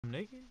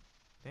Nigga.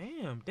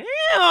 Damn.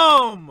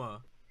 Damn.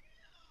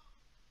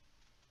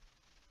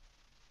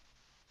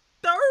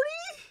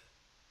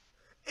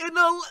 30? In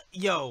the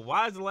yo,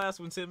 why is the last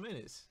one 10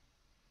 minutes?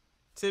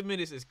 10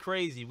 minutes is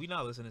crazy. We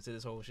not listening to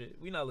this whole shit.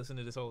 We not listening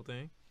to this whole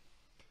thing.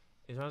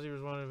 Is Hansi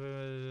responding?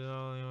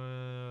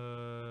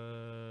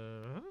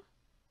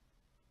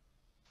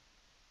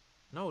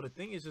 No, the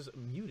thing is just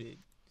muted,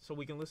 so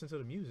we can listen to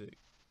the music.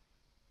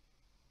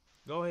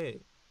 Go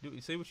ahead,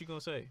 say what you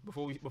gonna say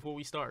before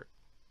we start.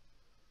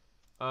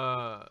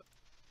 Oh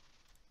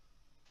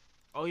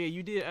yeah,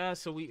 you did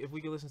ask if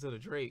we could listen to the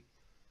Drake.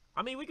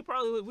 I mean, we could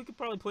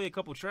probably play a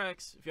couple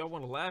tracks if y'all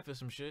want to laugh at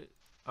some shit.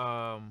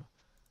 I'm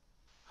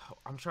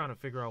trying to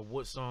figure out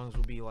what songs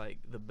will be like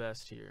the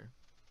best here.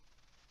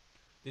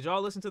 Did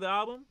y'all listen to the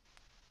album?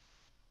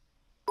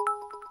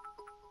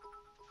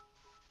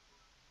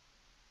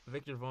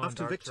 Victor Vaughn.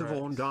 After Dark Victor Tracks.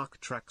 Vaughn, dark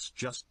tracks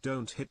just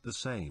don't hit the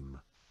same.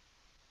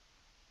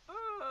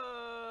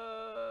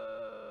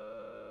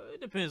 It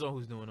depends on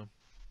who's doing them.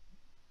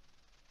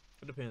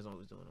 It depends on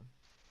who's doing them.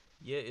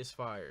 Yeah, it's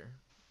fire.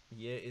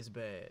 Yeah, it's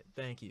bad.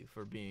 Thank you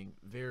for being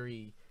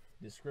very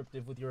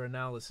descriptive with your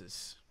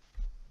analysis.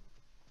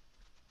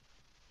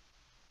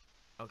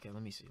 Okay,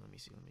 let me see.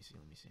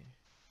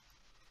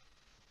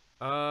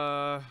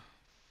 Fuck,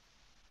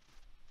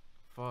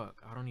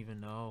 I don't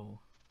even know.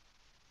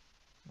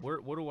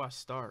 Where do I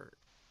start?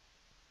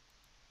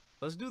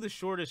 Let's do the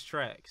shortest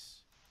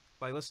tracks.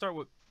 Like, let's start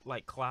with,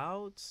 like,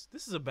 Clouds.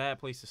 This is a bad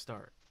place to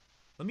start.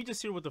 Let me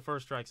just hear what the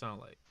first track sound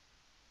like.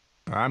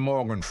 I'm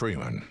Morgan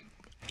Freeman.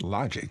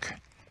 Logic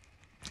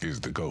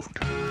is the GOAT.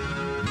 Retired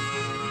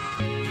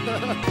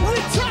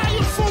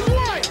for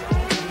what?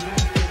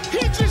 He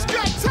just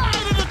got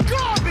tired of the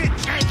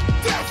garbage. And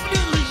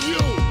definitely you.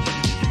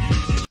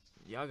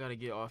 Y'all gotta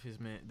get off this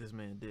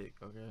man dick,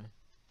 okay?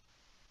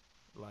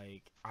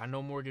 Like, I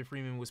know Morgan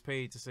Freeman was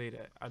paid to say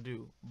that. I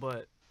do,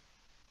 but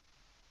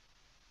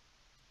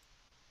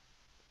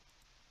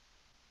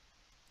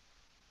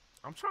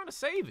I'm trying to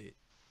save it.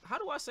 How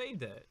do I save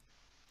that?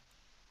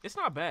 It's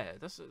not bad.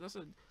 That's a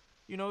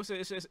you know, it's an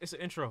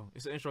intro.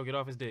 It's an intro. Get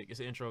off his dick. It's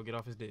an intro. Get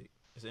off his dick.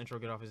 It's an intro.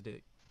 Get off his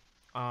dick.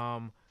 I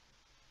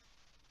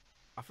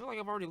feel like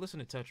I've already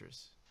listened to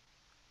Tetris.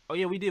 Oh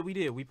yeah, we did.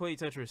 We played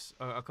Tetris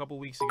a couple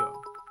weeks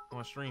ago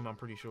on stream. I'm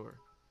pretty sure.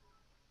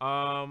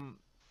 Am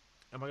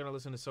I gonna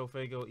listen to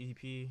Sofago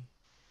EP?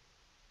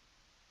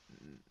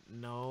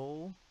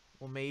 No.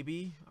 Well,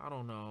 maybe. I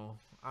don't know.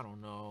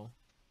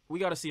 We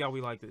gotta see how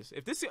we like this.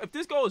 If this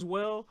goes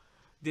well,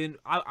 then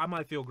I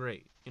might feel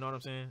great. You know what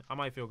I'm saying? I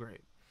might feel great.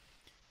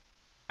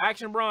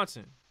 Action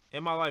Bronson.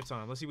 In my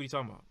lifetime. Let's see what he's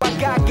talking about. I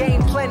got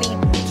game plenty,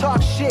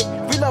 talk shit,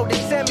 reload the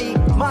semi,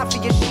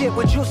 mafia shit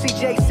with Juicy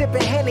J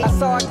sipping Henny. I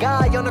saw a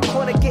guy on the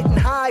corner getting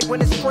high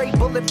when a stray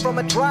bullet from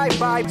a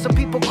drive-by. Some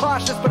people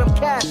cautious, but I'm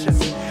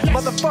cautious.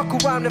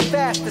 Motherfucker, who I'm the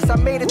fastest. I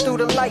made it through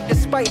the light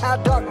despite how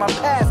dark my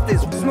past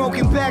is.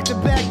 Smoking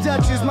back-to-back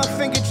Dutches. My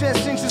finger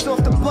just inches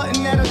off the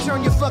button that'll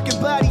turn your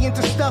fucking body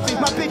into stuffing.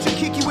 My bitch will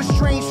kick you with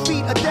strange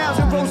feet.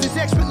 1,000 roses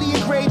expertly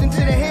engraved into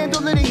the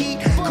handle of the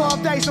heat.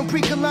 Carved ice on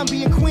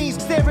pre-Columbian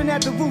Queens. Staring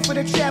at the roof of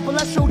the chapel,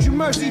 I showed you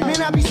mercy.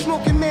 Man, I be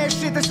smoking mad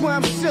shit, that's why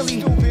I'm silly.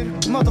 Stupid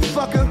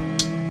motherfucker,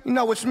 you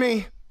know it's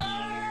me.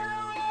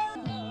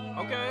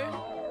 Okay.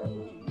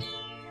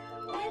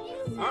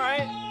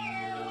 Alright.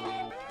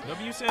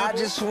 W sample. I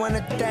just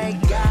wanna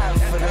thank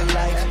God for the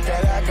life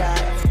that I got.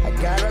 I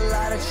got a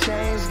lot of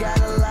change, got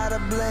a lot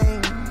of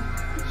bling.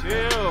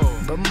 Chill.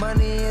 But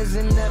money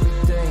isn't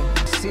everything.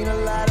 Seen a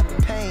lot of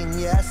pain,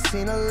 yeah, I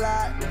seen a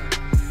lot.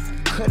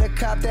 Coulda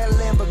copped that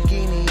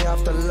Lamborghini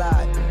off the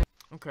lot.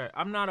 Okay,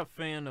 I'm not a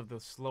fan of the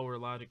slower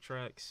Logic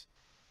tracks.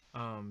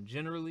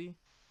 Generally,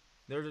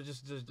 they're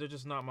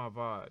just not my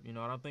vibe. You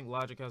know, I don't think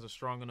Logic has a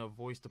strong enough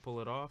voice to pull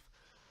it off.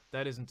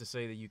 That isn't to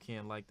say that you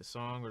can't like the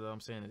song, or that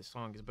I'm saying that the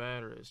song is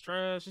bad or it's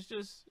trash.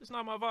 It's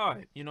not my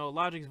vibe. You know,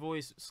 Logic's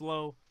voice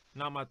slow,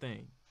 not my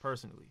thing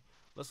personally.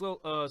 Let's go.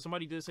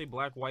 Somebody did say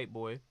Black White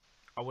Boy.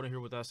 I want to hear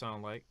what that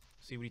sound like.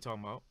 See what he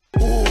talking about.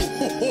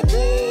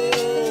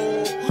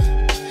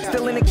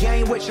 Still in the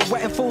game with you,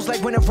 wetting fools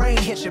like when the rain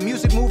hits you.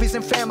 Music, movies,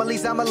 and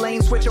families, I'm a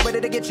lane switcher, ready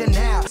to get you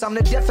now. So I'm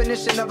the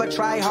definition of a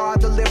try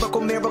hard, the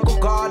lyrical miracle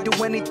god.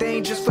 Do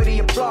anything just for the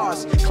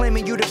applause.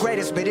 Claiming you the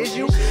greatest, but is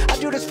you? I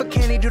do this for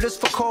Kenny, do this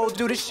for Cole,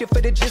 do this shit for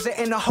the Jizza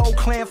and the whole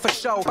clan for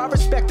show. I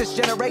respect this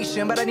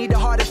generation, but I need the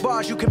hardest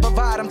bars you can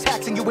provide. I'm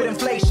taxing you with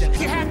inflation.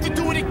 You have to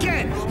do it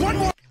again. One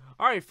more.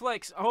 All right,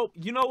 Flex. I hope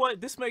you know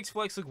what this makes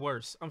Flex look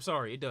worse. I'm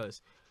sorry, it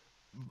does.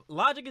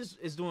 Logic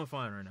is doing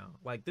fine right now.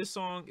 Like, this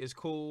song is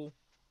cool.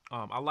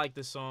 I like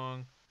this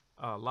song.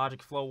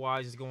 Logic flow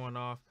wise is going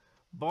off.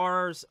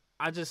 Bars,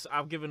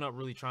 I've given up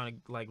really trying to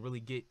like really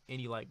get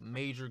any like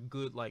major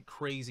good like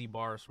crazy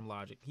bars from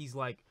Logic. He's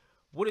like,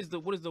 what is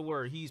the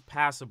word? He's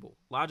passable.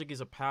 Logic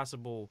is a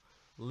passable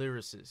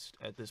lyricist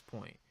at this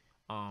point.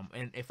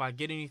 And if I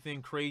get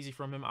anything crazy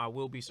from him, I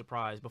will be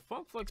surprised. But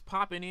Funk Flex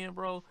popping in,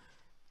 bro.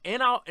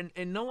 And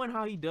knowing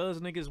how he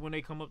does niggas when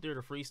they come up there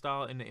to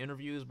freestyle in the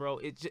interviews, bro,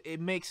 it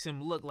makes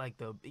him look like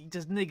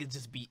niggas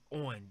just be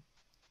on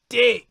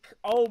dick.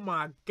 Oh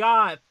my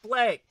God,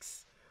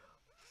 Flex.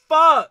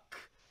 Fuck.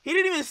 He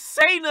didn't even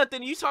say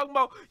nothing. You talking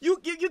about you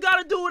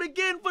gotta do it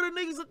again for the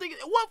niggas to think.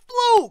 What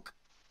fluke?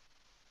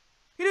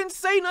 He didn't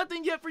say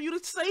nothing yet for you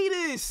to say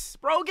this,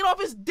 bro. Get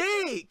off his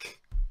dick.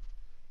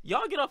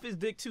 Y'all get off his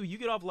dick too. You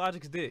get off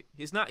Logic's dick.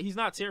 He's not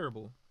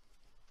terrible,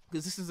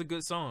 because this is a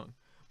good song.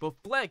 But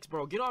Flex,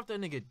 bro, get off that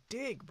nigga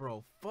dick,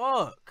 bro.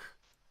 Fuck.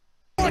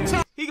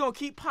 He gonna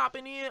keep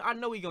popping in. I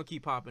know he gonna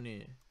keep popping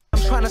in.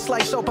 I'm trying to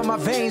slice open my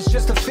veins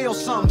just to feel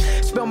some.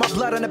 Spill my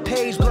blood on the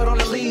page, blood on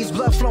the leaves,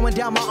 blood flowing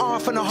down my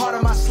arm from the heart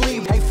of my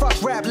sleeve. Hey,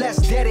 fuck rap, let's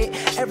get it.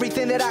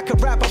 Everything that I could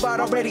rap about,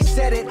 already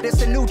said it.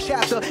 It's a new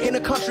chapter in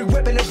the country,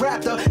 whipping the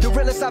raptor. The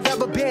realest I've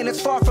ever been,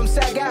 it's far from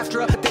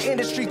SAG-AFTRA. But the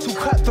industry too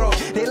cutthroat.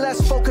 They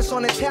less focus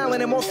on the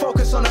talent and more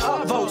focus on the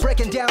upvote.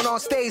 Breaking down on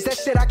stage, that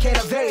shit I can't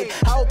evade.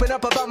 I open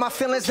up about my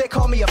feelings, they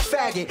call me a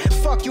faggot.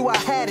 Fuck you, I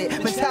had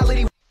it.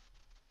 Mentality.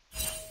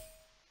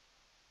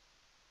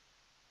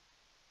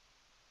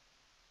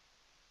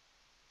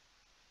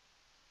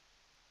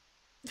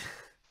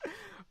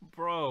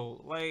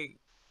 Bro, like,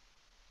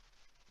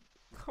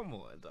 come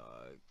on,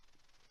 dog.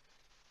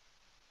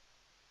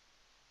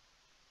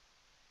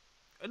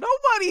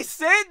 Nobody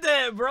said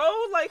that, bro.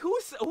 Like, who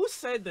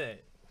said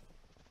that?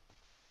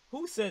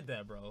 Who said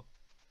that, bro?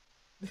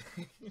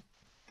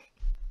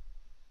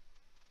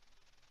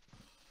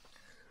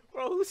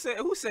 Bro, who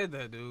said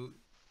that, dude?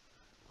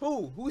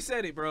 Who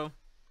said it, bro?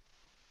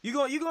 You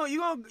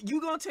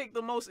gonna take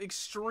the most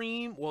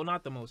extreme, well,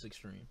 not the most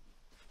extreme.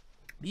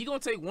 You gonna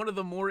take one of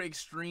the more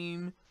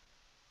extreme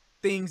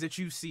things that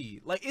you see.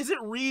 Like, is it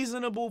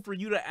reasonable for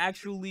you to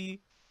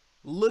actually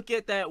look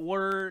at that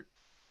word,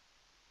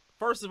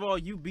 first of all,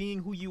 you being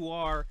who you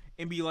are,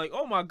 and be like,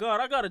 oh my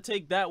God, I gotta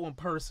take that one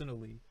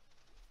personally?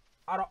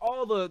 Out of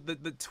all the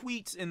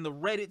tweets and the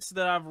Reddits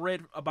that I've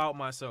read about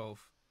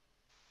myself,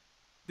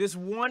 this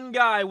one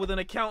guy with an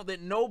account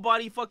that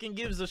nobody fucking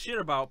gives a shit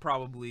about,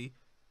 probably,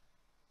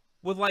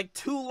 with like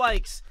 2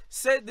 likes,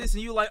 said this,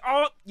 and you like,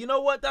 oh, you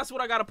know what? That's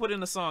what I gotta put in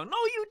the song. No,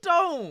 you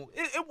don't.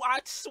 I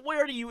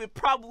swear to you, it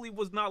probably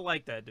was not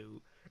like that, dude.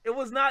 It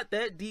was not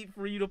that deep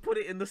for you to put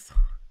it in the song.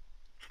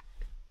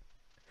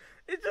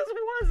 It just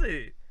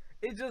wasn't.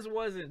 It just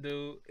wasn't,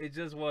 dude. It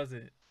just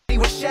wasn't.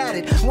 Was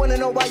shattered. Wanna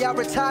know why I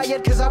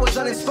retired? Cause I was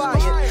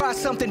uninspired. Try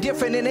something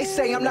different and they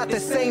say I'm not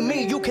the same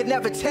me. You could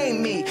never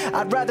tame me.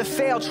 I'd rather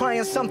fail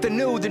trying something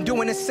new than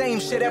doing the same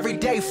shit every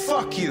day.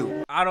 Fuck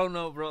you. I don't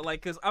know, bro.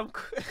 Like, cause I'm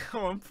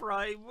on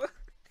Prime.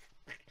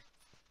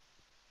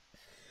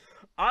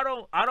 I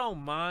don't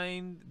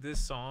mind this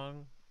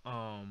song.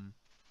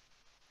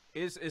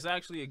 It's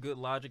actually a good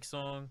Logic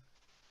song.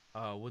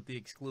 With the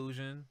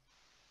exclusion,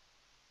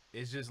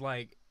 it's just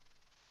like,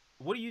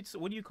 what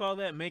do you call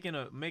that? Making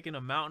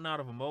a mountain out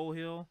of a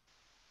molehill.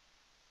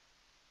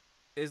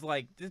 It's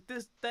like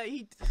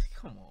he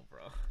come on,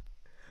 bro.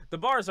 The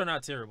bars are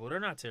not terrible.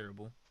 They're not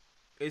terrible.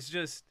 It's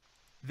just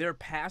they're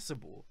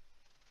passable.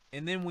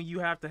 And then when you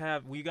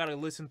gotta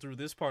listen through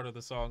this part of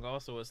the song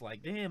also, it's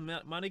like, damn,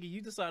 my nigga,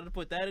 you decided to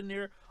put that in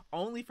there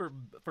only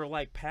for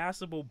like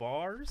passable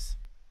bars?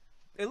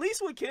 At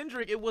least with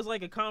Kendrick, it was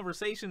like a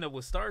conversation that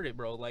was started,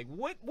 bro. Like,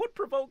 what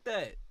provoked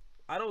that?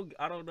 I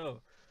don't know.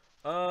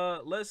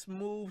 Let's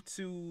move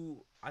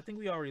to, I think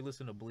we already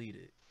listened to Bleed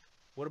It.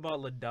 What about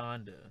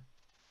LaDonda?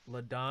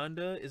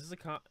 LaDonda, is this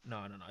a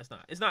no, it's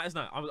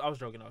not. I was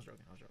joking.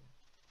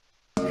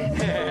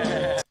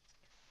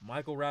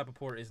 Michael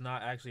Rappaport is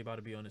not actually about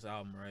to be on this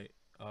album, right?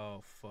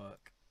 Oh,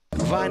 fuck.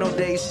 Vinyl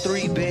Days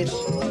 3, bitch.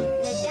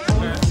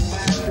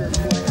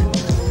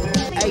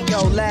 Hey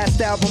yo,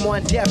 last album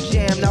on Def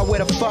Jam, now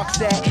where the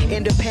fuck's at?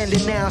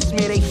 Independent now,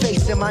 smear they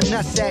face in my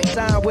nutsack.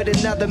 Signed with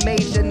another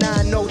major,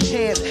 nah, no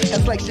chance.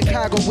 That's like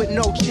Chicago with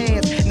no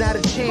chance, not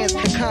a chance.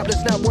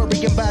 Accomplice not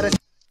worrying about it.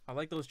 I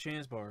like those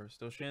chance bars.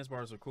 Those chance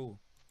bars are cool.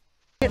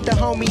 Hit the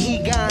homie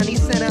Egon, he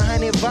sent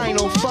 100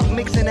 vinyl. Fuck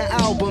mixing the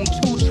album,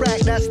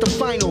 2-track, that's the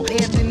final.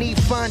 Anthony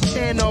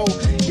Fontano,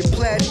 your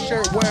plaid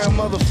shirt wearing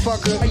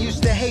motherfucker. I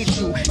used to hate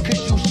you,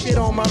 cause you shit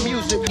on my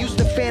music. Used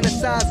to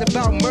fantasize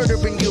about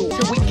murdering you.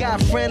 Till we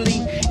got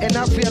friendly, and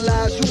I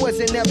realized you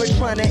wasn't ever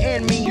trying to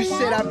end me. You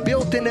said I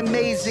built an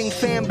amazing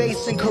fan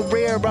base and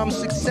career. I'm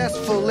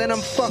successful, and I'm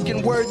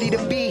fucking worthy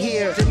to be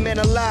here. It meant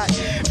a lot,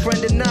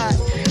 friend or not,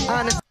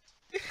 honest.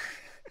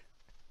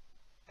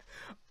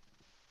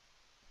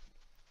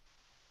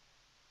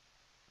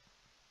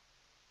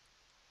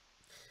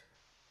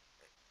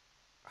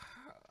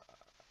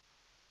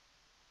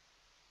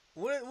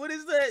 What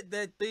is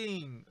that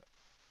thing?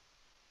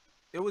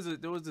 There was a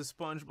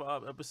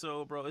SpongeBob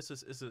episode, bro. It's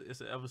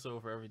an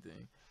episode for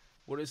everything.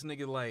 Where this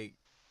nigga, like,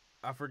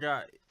 I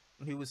forgot,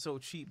 he was so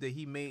cheap that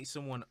he made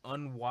someone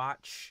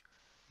unwatch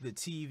the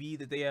TV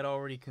that they had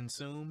already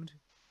consumed.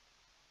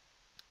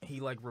 He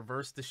like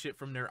reversed the shit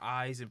from their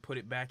eyes and put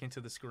it back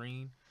into the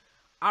screen.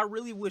 I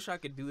really wish I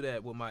could do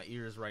that with my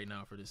ears right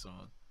now for this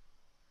song.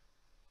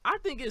 I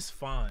think it's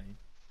fine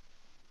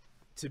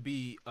to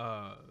be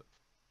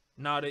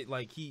now that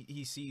like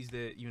he sees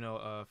that, you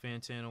know,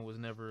 Fantano was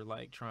never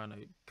like trying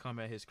to come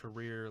at his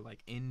career, like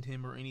end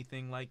him or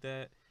anything like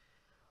that.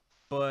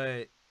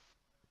 But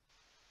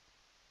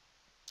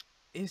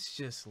it's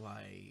just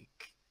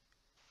like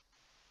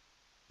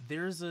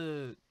there's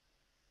a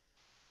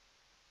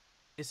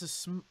it's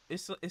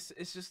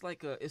just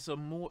like it's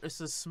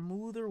a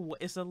smoother way,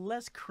 it's a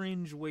less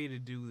cringe way to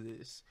do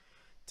this,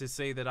 to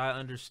say that I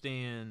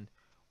understand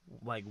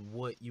like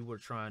what you were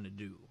trying to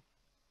do.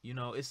 You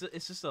know, it's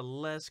just a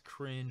less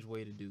cringe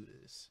way to do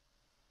this,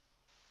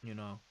 you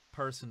know,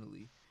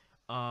 personally.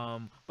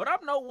 But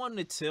I'm no one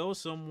to tell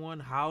someone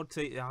how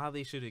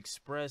they should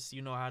express,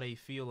 you know, how they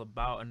feel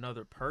about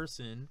another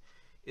person.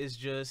 It's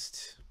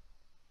just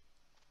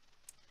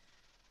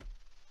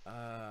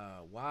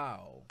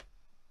wow.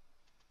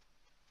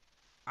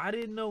 I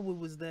didn't know it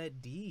was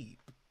that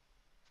deep.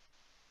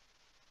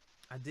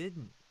 I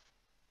didn't.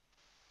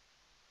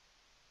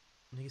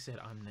 Nigga said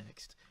I'm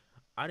next.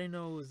 I didn't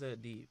know it was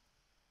that deep.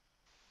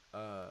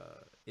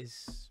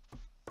 It's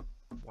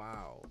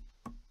wow.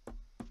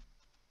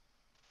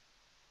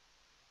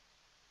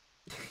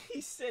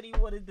 He said he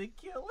wanted to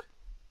kill her.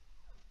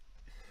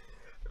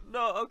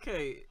 No,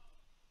 okay.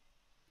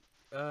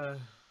 Yeah,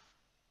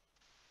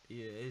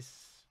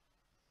 it's.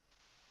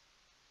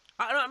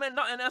 I mean,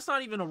 and that's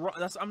not even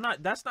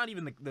that's not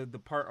even the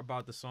part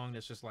about the song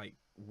that's just like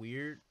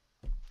weird.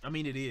 I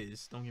mean, it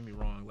is. Don't get me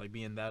wrong. Like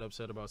being that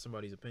upset about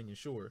somebody's opinion,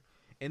 sure.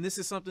 And this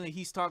is something that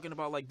he's talking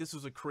about. Like this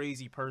was a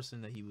crazy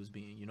person that he was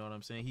being. You know what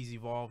I'm saying? He's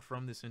evolved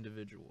from this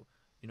individual.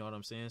 You know what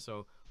I'm saying?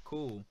 So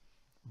cool,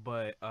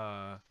 but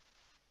I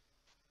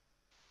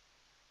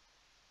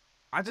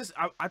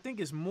think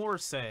it's more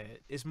sad.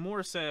 It's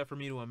more sad for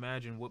me to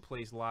imagine what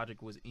place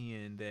Logic was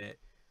in, that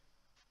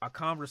a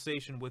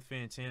conversation with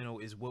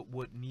Fantano is what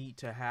would need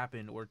to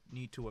happen or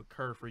need to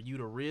occur for you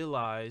to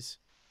realize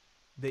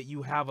that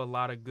you have a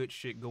lot of good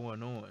shit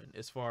going on,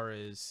 as far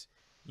as,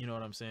 you know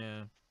what I'm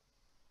saying,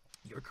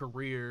 your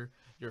career,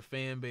 your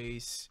fan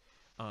base,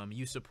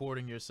 you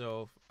supporting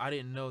yourself. I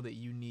didn't know that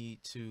you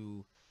need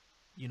to,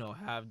 you know,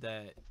 have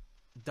that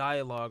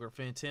dialogue, or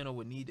Fantano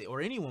would need to, or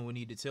anyone would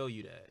need to tell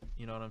you that.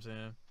 You know what I'm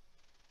saying?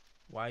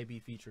 Why be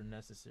feature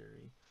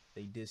necessary?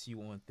 They diss you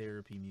on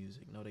therapy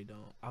music. No, they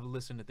don't. I've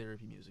listened to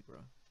therapy music, bro.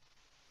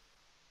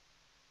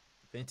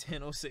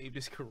 Fantano saved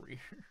his career.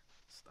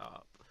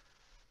 Stop.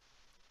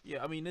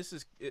 Yeah, I mean, this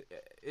is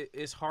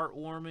it's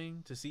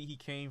heartwarming to see he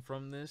came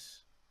from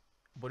this,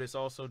 but it's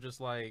also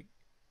just like,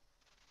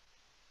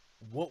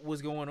 what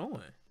was going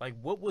on? Like,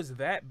 what was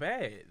that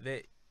bad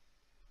that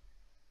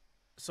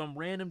some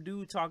random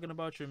dude talking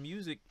about your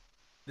music,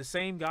 the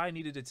same guy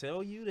needed to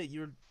tell you that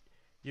you're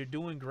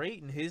doing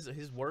great, and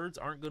his words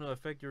aren't going to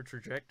affect your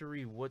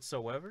trajectory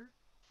whatsoever?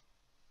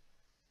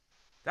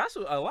 That's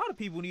what a lot of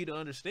people need to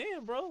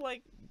understand, bro.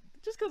 Like,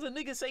 just because a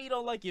nigga say he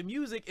don't like your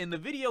music and the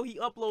video he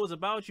uploads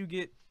about you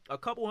get a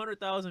couple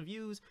 100,000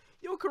 views,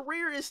 your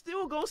career is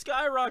still going to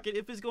skyrocket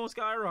if it's going to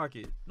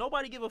skyrocket.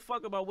 Nobody give a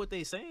fuck about what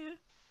they saying.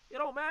 It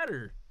don't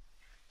matter.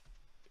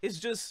 It's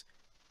just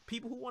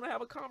people who want to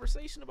have a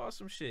conversation about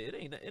some shit.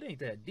 It ain't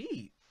that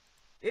deep.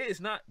 It is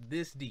not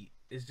this deep.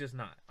 It's just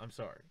not. I'm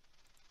sorry.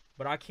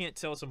 But I can't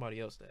tell somebody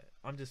else that.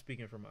 I'm just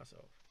speaking for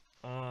myself.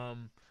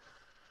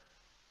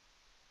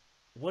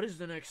 What is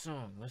the next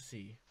song? Let's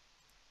see.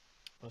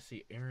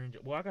 Aaron.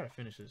 Well, I gotta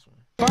finish this one.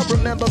 I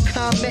remember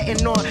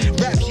commenting on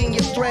Rap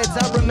Genius threads.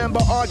 I remember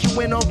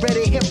arguing on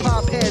Reddit hip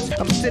hop heads.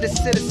 I'm still the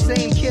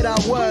same kid I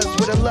was,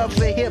 with a love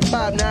for hip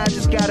hop. Now I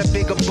just got a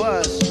bigger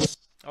buzz.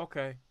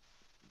 Okay,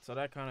 so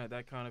that kind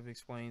of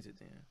explains it.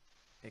 Then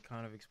it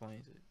kind of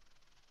explains it.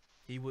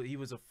 He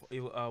was a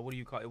what do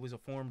you call it? It was a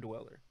form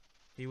dweller.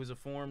 He was a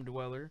form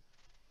dweller,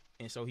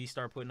 and so he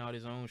started putting out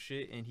his own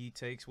shit, and he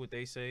takes what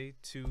they say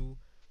to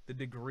the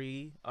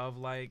degree of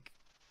like,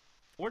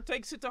 or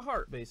takes it to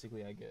heart,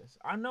 basically, I guess.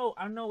 I know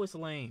it's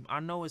lame. I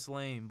know it's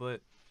lame,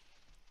 but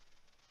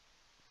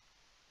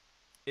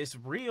it's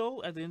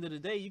real at the end of the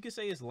day. You can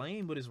say it's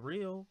lame, but it's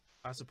real,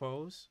 I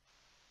suppose.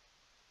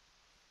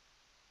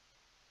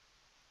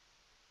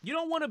 You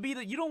don't want to be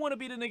the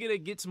nigga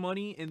that gets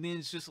money and then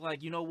it's just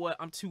like, you know what?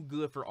 I'm too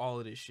good for all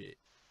of this shit.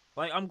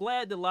 Like, I'm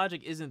glad the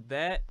Logic isn't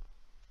that,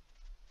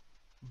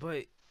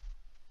 but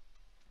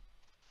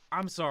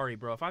I'm sorry,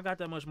 bro. If I got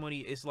that much money,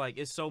 it's like,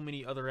 it's so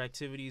many other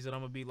activities that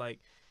I'm gonna be like,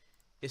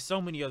 it's so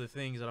many other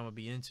things that I'm gonna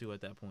be into at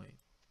that point.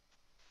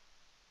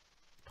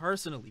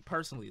 Personally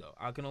though,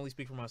 I can only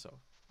speak for myself.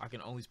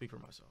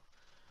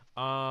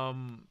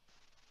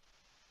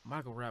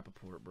 Michael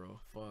Rappaport, bro.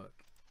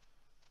 Fuck.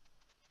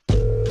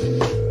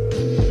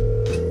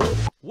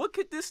 What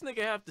could this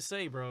nigga have to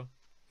say, bro?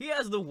 He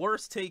has the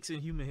worst takes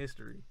in human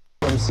history.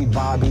 MC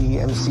Bobby,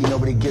 MC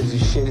Nobody Gives a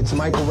Shit. It's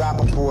Michael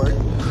Rappaport.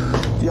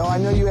 Yo, I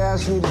know you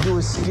asked me to do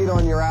a skit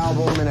on your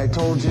album, and I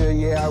told you,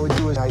 yeah, I would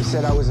do it. I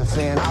said I was a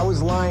fan. I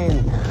was lying,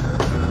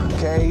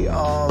 okay?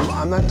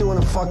 I'm not doing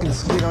a fucking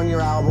skit on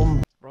your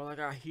album. Bro, like,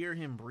 I hear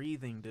him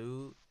breathing,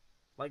 dude.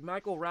 Like,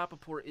 Michael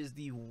Rappaport is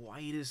the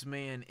whitest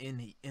man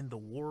in the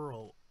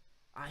world.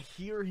 I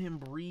hear him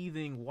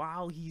breathing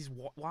while he's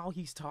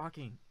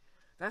talking.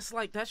 That's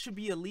like, that should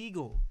be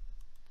illegal.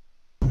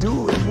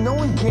 Do it. No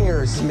one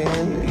cares,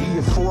 man.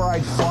 You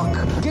four-eyed fuck.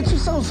 Get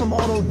yourself some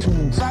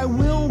auto-tunes. I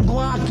will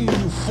block you,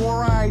 you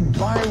four-eyed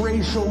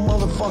biracial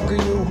motherfucker,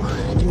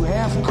 you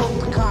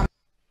half-cooked cock.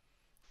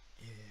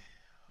 Yeah.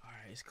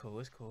 Alright, it's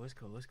cool.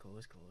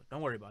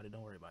 Don't worry about it.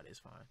 It's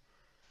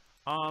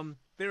fine.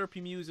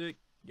 Therapy music.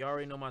 You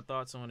already know my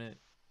thoughts on it.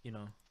 You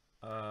know.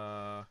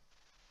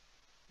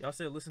 Y'all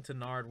said listen to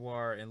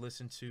Nardwuar and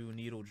listen to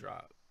Needle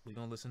Drop. We're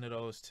gonna listen to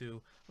those two.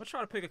 I'm gonna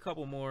try to pick a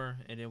couple more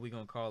and then we're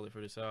gonna call it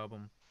for this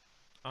album.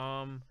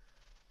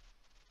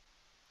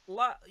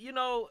 You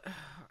know,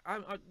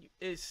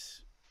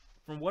 it's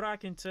from what I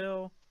can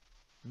tell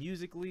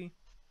musically,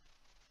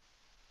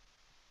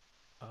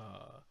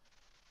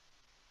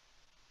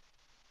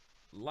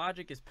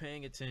 Logic is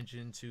paying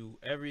attention to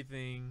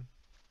everything,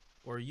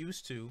 or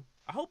used to.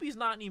 I hope he's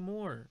not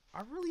anymore.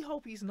 I really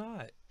hope he's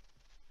not.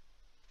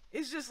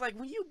 It's just like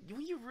when you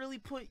really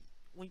put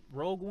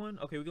Rogue One.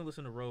 Okay, we're gonna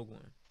listen to Rogue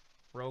One,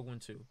 Rogue One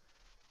 2.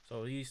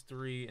 So these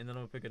three, and then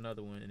I'm gonna pick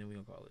another one, and then we're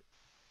gonna call it.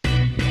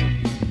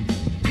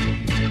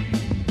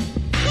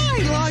 Hi,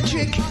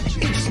 Logic.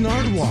 It's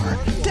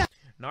Nardwuar.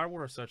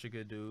 Nardwuar is such a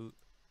good dude.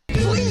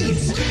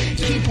 Please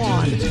keep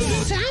on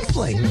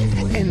sampling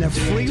in the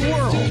free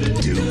world.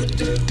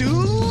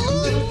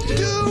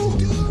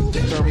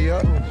 Turn me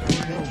up.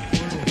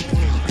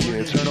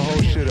 Yeah, turn the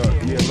whole shit up.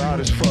 Yeah, loud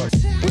as fuck.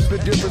 What's the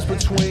difference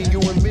between you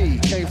and me?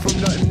 Came from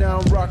nothing, now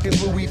I'm rocking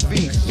Louis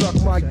V. Suck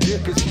my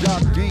dick, it's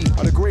Doc D.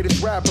 I'm the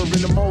greatest rapper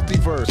in the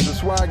multiverse.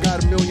 That's why I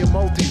got a million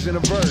multis in a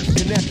verse.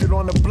 Connected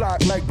on the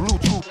block like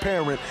Bluetooth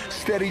parent.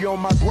 Steady on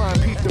my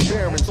grind, peep the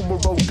barons. I'm a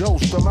road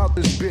ghost. I'm out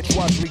this bitch,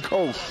 watch me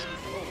coast.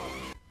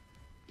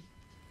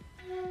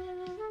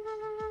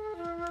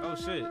 Oh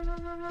shit.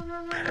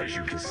 As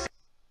you can see.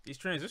 These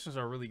transitions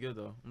are really good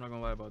though. I'm not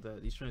gonna lie about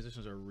that. These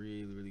transitions are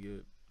really, really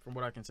good. From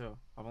what I can tell.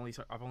 I've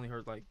only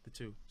heard like the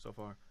two so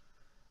far.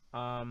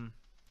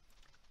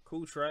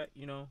 Cool track,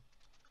 you know.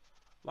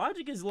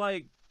 Logic is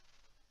like,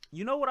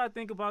 you know what I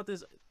think about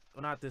this,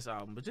 well, not this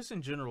album, but just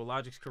in general,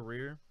 Logic's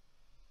career.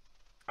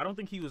 I don't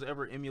think he was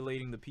ever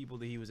emulating the people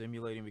that he was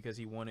emulating because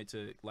he wanted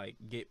to like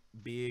get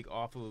big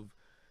off of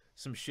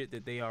some shit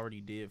that they already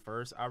did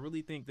first. I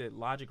really think that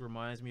Logic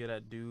reminds me of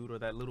that dude or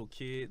that little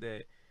kid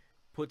that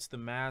puts the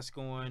mask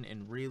on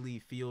and really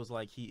feels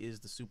like he is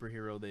the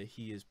superhero that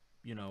he is,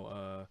 you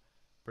know,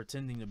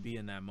 pretending to be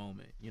in that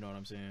moment. You know what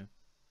I'm saying?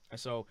 And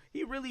so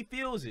he really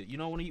feels it, you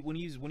know, when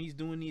he's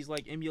doing these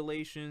like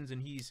emulations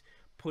and he's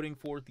putting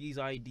forth these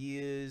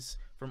ideas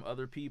from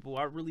other people.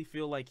 I really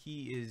feel like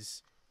he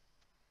is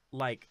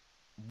like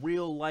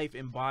real life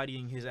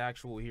embodying his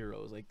actual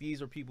heroes. Like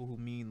these are people who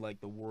mean like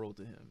the world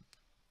to him.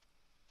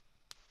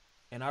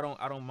 And I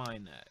don't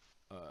mind that.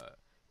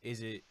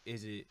 Is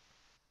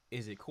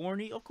it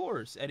corny? Of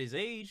course, at his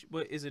age,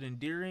 but is it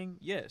endearing?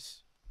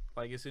 Yes.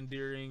 Like it's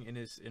endearing and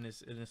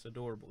it's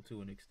adorable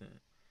to an extent.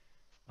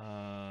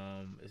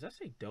 Does that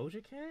say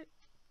Doja Cat?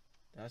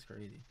 That's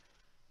crazy.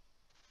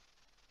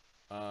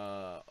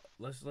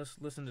 Let's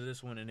listen to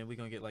this one and then we're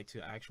gonna get like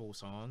to actual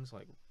songs.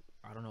 Like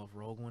I don't know if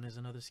Rogue One is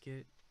another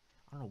skit.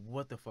 I don't know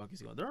what the fuck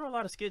is going on. There are a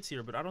lot of skits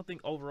here, but I don't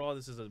think overall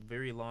this is a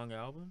very long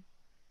album.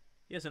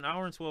 Yeah, it's an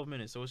hour and 12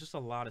 minutes, so it's just a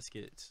lot of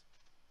skits.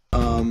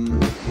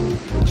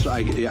 So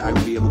I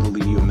would be able to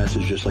leave you a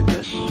message just like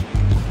this.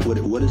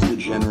 What is the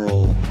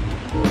general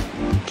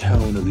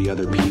tone of the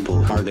other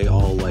people? Are they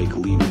all like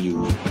leaving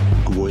you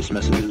voice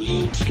messages,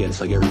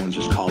 skits, like everyone's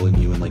just calling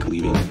you and like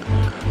leaving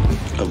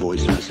a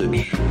voice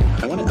message?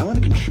 I want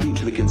to contribute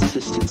to the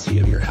consistency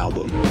of your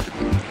album.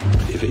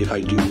 If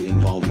I do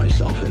involve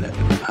myself in it,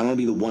 I want to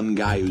be the one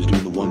guy who's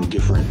doing the one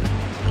different.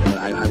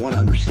 I want to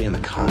understand the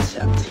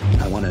concept.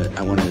 I want to.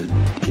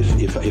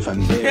 If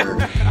I'm there,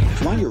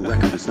 if I'm on your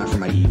record, it's not for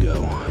my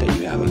ego that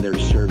you have. I'm there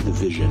to serve the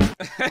vision.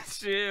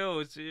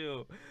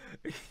 chill.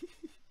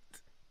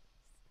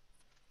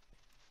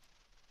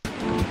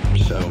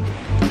 So,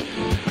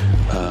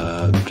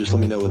 just let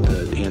me know what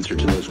the answer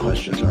to those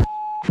questions are.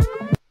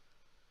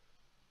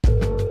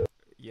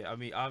 Yeah, I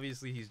mean,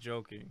 obviously he's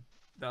joking.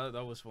 That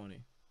was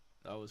funny.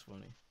 That was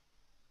funny.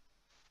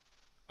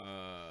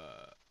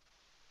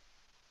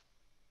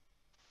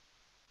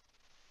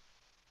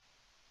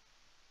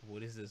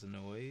 What is this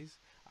noise?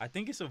 I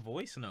think it's a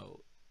voice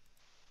note.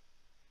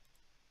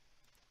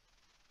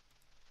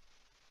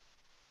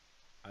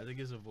 I think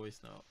it's a voice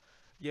note.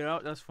 Yeah,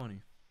 that's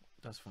funny.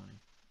 That's funny.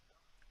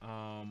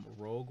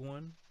 Rogue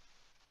One.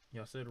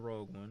 Y'all said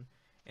Rogue One.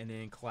 And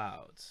then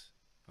Clouds.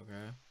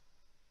 Okay.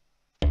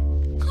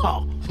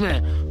 Oh,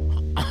 man.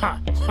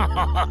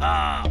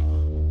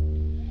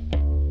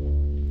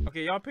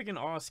 Okay, y'all picking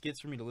all skits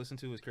for me to listen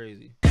to is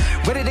crazy.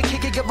 Ready to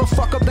kick it, give a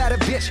fuck about a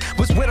bitch.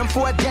 Was with him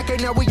for a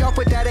decade, now we off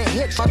without a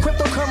hitch. My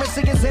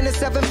cryptocurrency is in the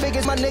 7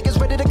 figures. My niggas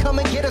ready to come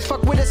and get us.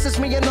 Fuck with us, it's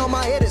me and all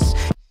my hitters.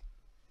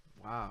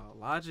 Wow,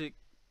 Logic,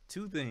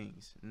 two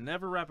things.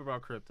 Never rap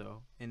about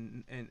crypto.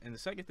 And the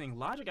second thing,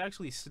 Logic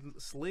actually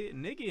slid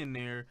nigga in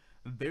there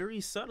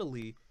very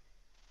subtly.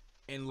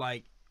 And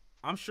like,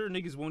 I'm sure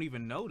niggas won't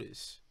even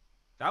notice.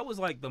 That was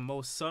like the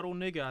most subtle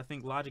nigga I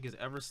think Logic has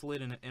ever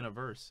slid in a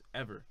verse,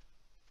 ever.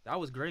 That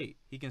was great.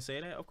 He can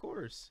say that, of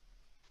course.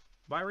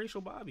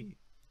 Biracial Bobby.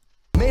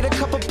 Made a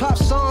couple pop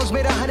songs,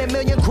 made 100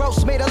 million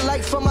gross, made a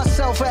life for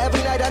myself. For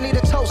every night I need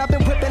a toast. I've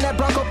been whipping that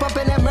Bronco,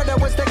 bumping that murder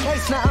was the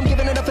case. Now I'm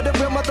giving it up for the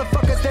real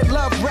motherfuckers that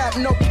love rap,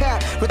 no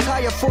cap.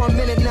 Retire for a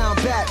minute, now I'm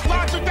back.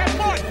 Logic, that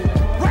one.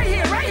 Right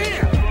here, right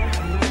here.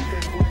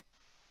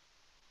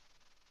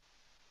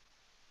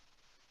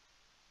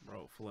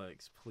 Bro,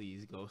 Flex,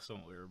 please go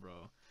somewhere,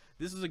 bro.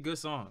 This is a good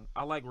song.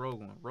 I like Rogue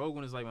One. Rogue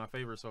One is like my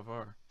favorite so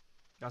far.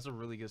 That's a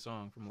really good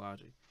song from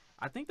Logic.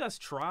 I think that's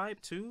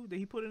Tribe too that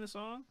he put in the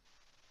song.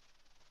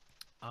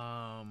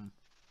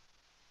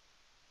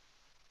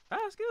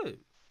 That's good.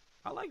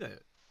 I like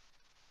that.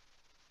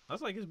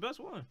 That's like his best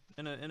one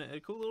in a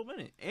cool little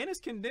minute, and it's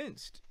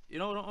condensed. You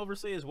know, don't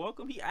overstay his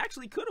welcome. He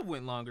actually could have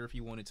went longer if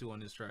he wanted to on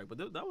this track, but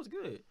that was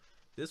good.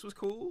 This was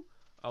cool.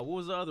 What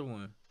was the other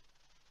one?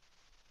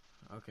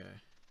 Okay,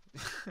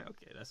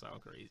 okay, that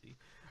sounds crazy.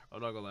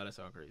 I'm not gonna lie, that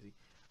sounds crazy.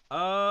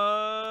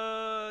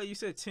 You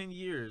said 10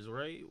 years,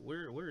 right?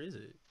 Where is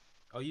it?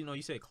 Oh, you know,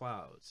 you said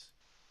Clouds.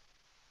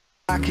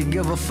 I could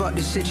give a fuck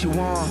to sit you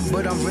on,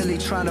 but I'm really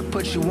trying to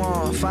put you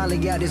on. Finally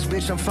got this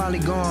bitch, I'm finally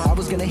gone. I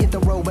was gonna hit the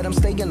road, but I'm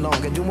staying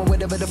longer. Doing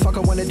whatever the fuck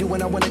I wanna do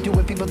when I wanna do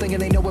it. People thinking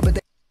they know it, but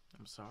they...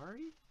 I'm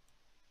sorry?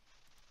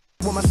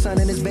 With my son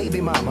and his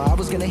baby mama. I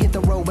was gonna hit the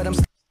road, but I'm...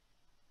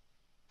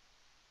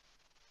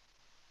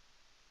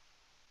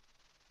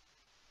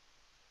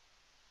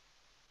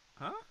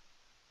 Huh?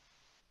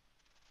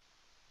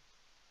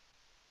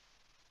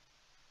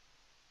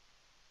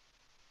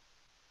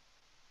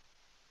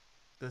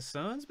 The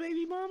son's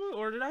baby mama?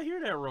 Or did I hear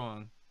that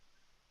wrong?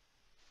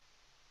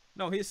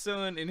 No, his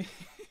son and...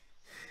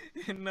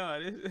 no,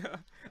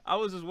 I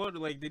was just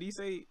wondering, like, did he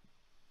say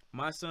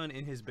my son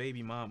and his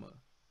baby mama?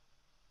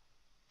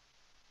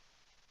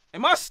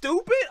 Am I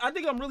stupid? I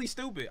think I'm really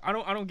stupid. I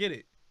don't get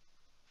it.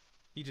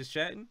 He just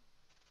chatting?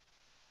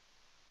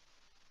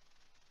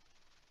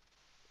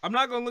 I'm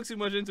not gonna look too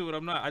much into it.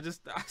 I'm not.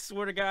 I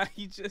swear to God,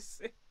 he just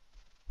said...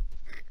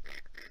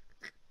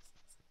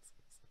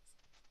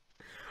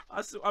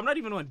 I'm not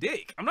even on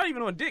dick. I'm not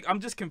even on dick. I'm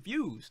just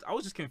confused. I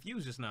was just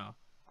confused just now.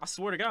 I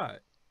swear to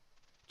God.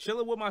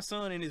 Chilling with my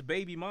son and his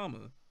baby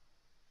mama.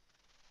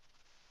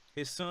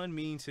 His son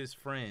means his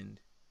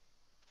friend.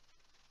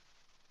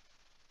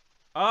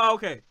 Oh,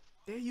 okay.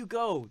 There you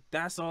go.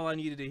 That's all I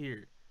needed to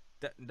hear.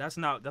 That's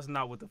not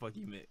what the fuck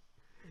you meant.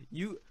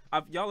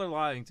 Y'all are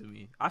lying to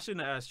me. I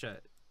shouldn't have asked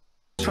chat.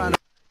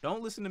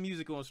 Don't listen to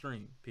music on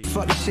stream. Peace.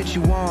 Fuck the shit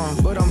you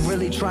on, but I'm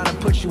really trying to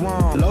put you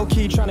on.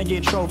 Low-key trying to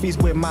get trophies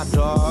with my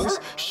dogs.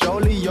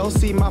 Surely you'll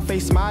see my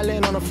face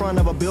smiling on the front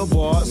of a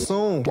billboard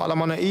soon. While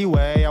I'm on the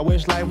E-way, I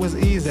wish life was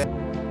easy.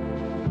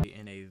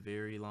 In a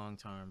very long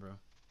time, bro.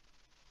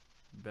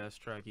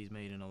 Best track he's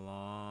made in a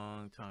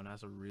long time.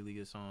 That's a really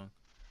good song.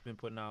 Been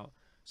putting out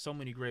so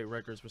many great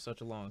records for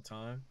such a long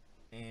time.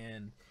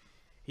 And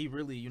he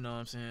really, you know what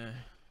I'm saying?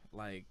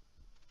 Like,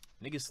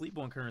 niggas sleep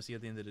on Currency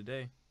at the end of the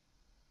day.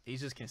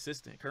 He's just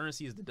consistent.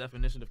 Currency is the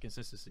definition of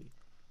consistency.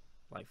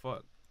 Like,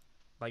 fuck.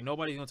 Like,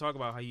 nobody's gonna talk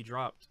about how you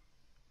dropped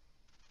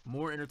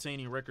more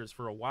entertaining records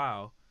for a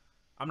while.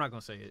 I'm not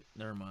gonna say it.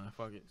 Never mind.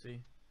 Fuck it.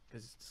 See?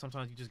 Because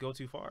sometimes you just go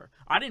too far.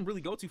 I didn't really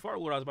go too far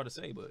with what I was about to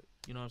say, but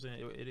you know what I'm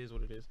saying? It is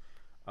what it is.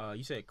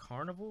 You said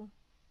Carnival?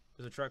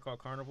 There's a track called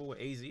Carnival with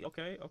AZ.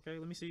 Okay, okay.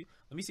 Let me see.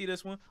 Let me see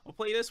this one. I'll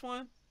play this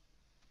one.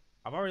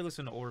 I've already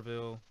listened to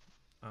Orville.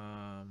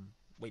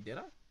 Wait, did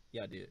I?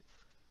 Yeah, I did.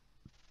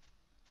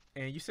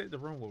 And you said the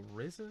run with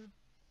RZA?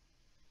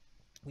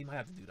 We might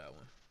have to do that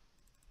one.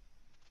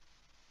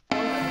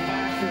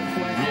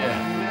 Yeah.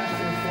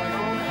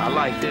 I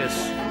like this.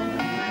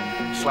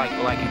 It's like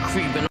a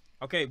creeping.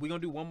 Okay, we're gonna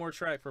do one more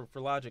track for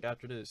Logic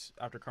after this.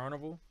 After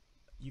Carnival.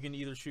 You can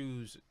either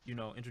choose, you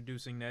know,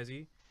 Introducing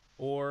Nezzy,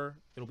 or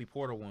it'll be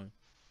Porter one.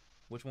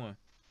 Which one?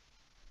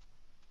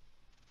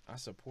 I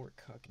support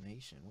Cuck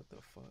Nation. What the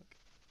fuck?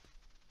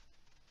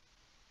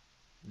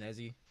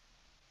 Nezzy.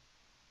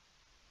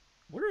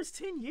 Where is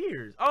 10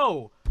 years?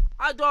 Oh,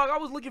 I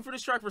was looking for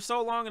this track for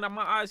so long, and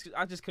my eyes,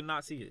 I just could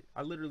not see it.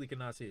 I literally could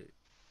not see it.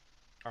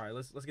 All right,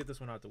 let's get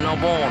this one out the way.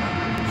 I'm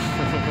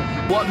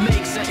on. What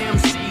makes an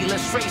MC?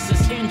 Let's trace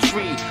his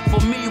entry. For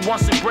me,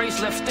 once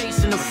embraced, left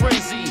states in a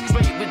frenzy.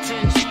 Straight with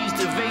 10 G's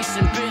to vase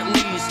and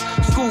Bentleys.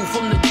 School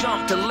from the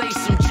jump to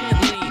lace him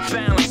gently.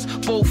 Balance,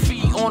 both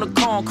feet on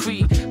the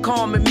concrete.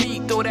 Calm and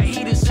meek, though that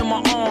heat is in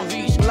my arm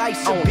reach.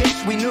 Life's a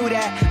bitch, we knew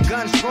that.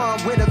 Guns drawn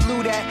with a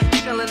loot at.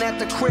 Chillin' at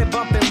the crib,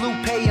 bumpin'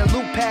 Lupe and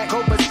Lupac.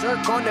 Go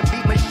berserk on the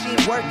beat machine,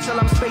 work till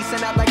I'm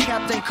spacing out like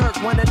Captain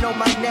Kirk. Wanna know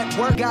my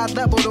network? God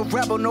level the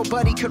rebel,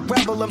 nobody could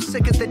rebel. I'm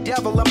sick as the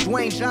devil, I'm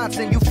Dwayne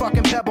Johnson. You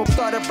fucking pebble,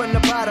 started from the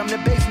bottom, the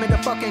basement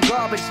of fucking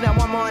garbage. Now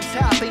I'm on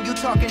top and you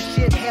talking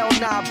shit, hell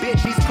nah,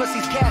 bitch. These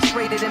pussies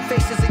castrated and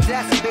faces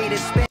exacerbated.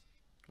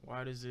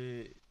 Why does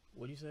it,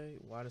 what do you say?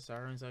 Why do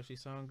Sirens actually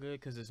sound good?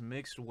 Because it's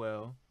mixed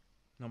well,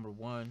 number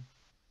one.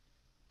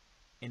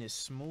 And it's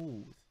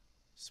smooth.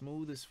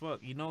 Smooth as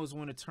fuck. He knows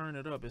when to turn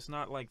it up. It's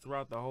not like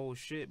throughout the whole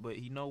shit, but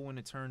he know when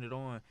to turn it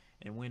on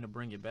and when to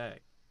bring it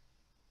back.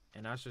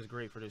 And that's just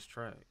great for this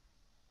track.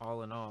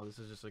 All in all, this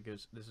is just a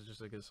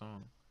good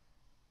song.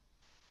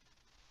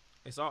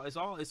 It's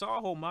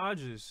all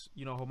homages,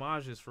 you know,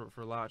 homages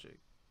for Logic.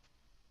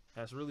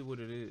 That's really what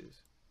it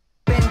is.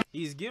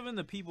 He's giving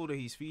the people that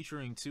he's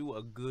featuring to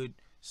a good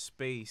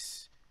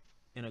space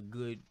and a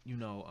good, you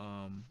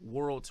know,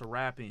 world to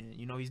rap in.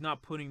 You know, he's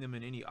not putting them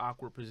in any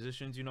awkward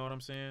positions, you know what I'm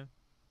saying?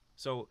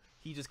 So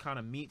he just kind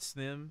of meets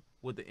them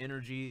with the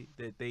energy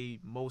that they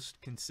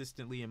most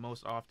consistently and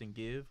most often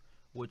give,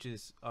 which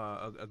is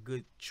a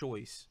good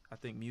choice, I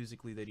think,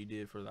 musically that he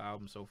did for the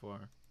album so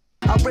far.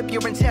 I'll rip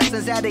your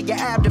intestines out of your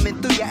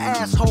abdomen, through your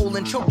asshole,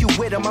 and choke you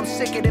with them. I'm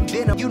sicker than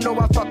venom. You know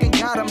I fucking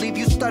got him. Leave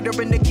you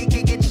stuttering to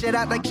get shit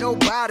out like Joe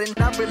Biden.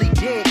 I really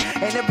did.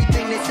 And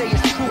everything they say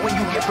is true when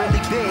you get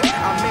really big.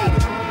 I made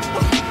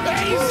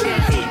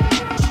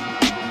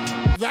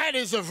it. That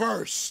is a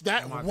verse.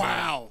 That,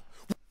 wow.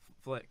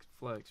 Flex,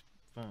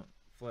 funk,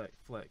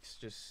 flex.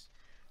 Just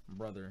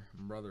brother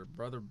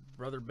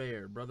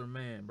bear, brother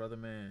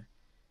man.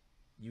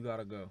 You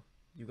gotta go.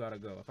 You gotta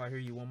go. If I hear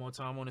you one more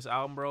time on this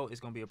album, bro, it's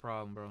gonna be a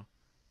problem, bro.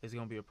 It's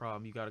gonna be a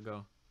problem. You gotta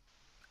go.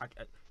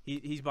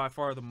 He's by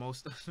far the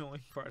most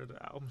annoying part of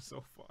the album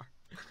so far.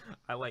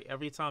 I like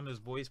every time his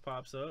voice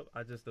pops up,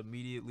 I just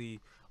immediately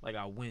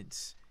I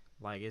wince.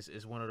 Like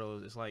it's one of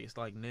those. It's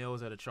like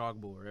nails at a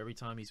chalkboard every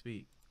time he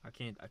speak. I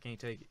can't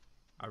take it.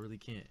 I really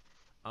can't.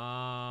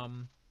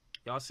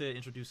 Y'all said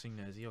introducing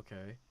Nezzy.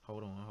 Okay,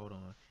 hold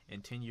on.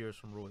 And 10 years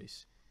from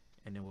Royce,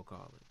 and then we'll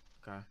call it.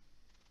 Okay.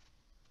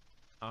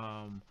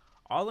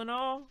 All in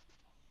all,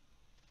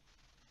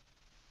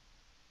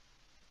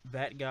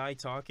 that guy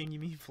talking, you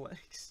mean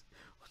Flex?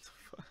 What the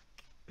fuck?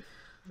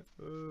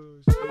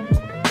 Oh, shit.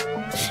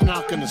 It's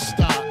not gonna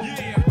stop.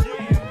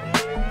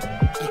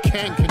 It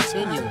can't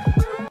continue.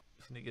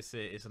 This nigga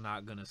said it's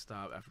not gonna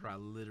stop after I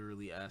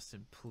literally asked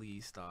him,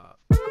 please stop.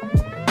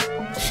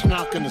 It's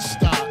not gonna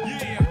stop.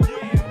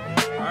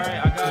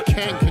 Alright, I got it.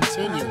 Can't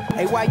continue.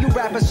 Hey, why you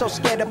rappers so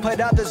scared to put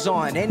others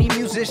on? Any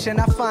musician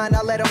I find,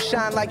 I let them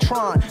shine like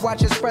Tron.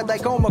 Watch it spread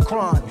like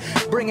Omicron.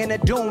 Bringing the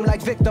doom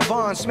like Victor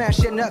Vaughn. Smash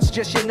your nuts,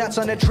 just your nuts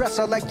on the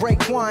dresser like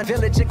Raekwon.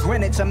 Village of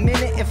Greenwich, a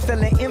minute and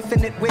feeling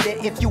infinite with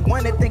it. If you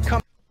want it, then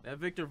come. That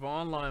Victor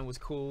Vaughn line was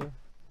cool.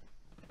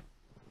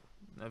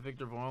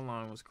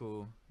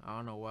 I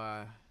don't know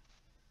why.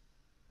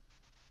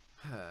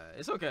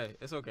 It's okay.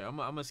 I'm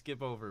gonna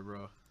skip over it,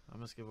 bro. I'm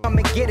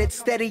gonna get it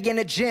steady in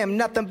the gym,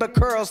 nothing but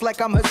curls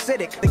like I'm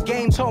Hasidic. The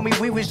game told me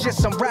we was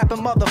just some rapping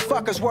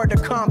motherfuckers, word to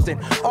Compton.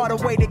 All the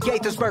way to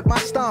Gaithersburg, my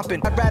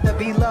stomping. I'd rather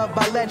be loved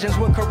by legends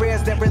with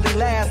careers that really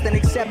last than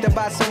accepted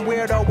by some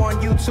weirdo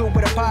on YouTube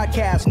with a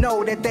podcast.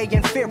 Know that they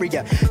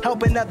inferior.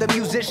 Helping other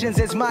musicians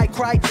is my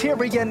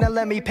criteria. Now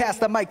let me pass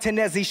the mic to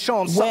Nezzy,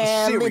 show him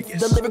something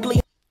serious.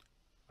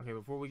 Okay,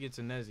 before we get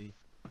to Nezzy,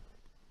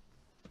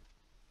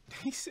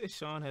 he said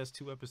Shawn has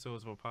 2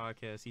 episodes of a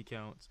podcast. He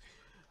counts.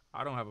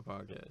 I don't have a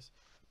podcast.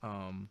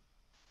 I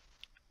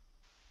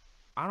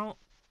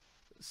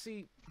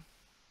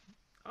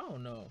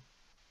don't know.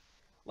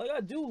 Like I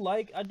do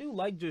like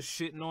just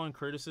shitting on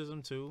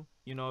criticism too.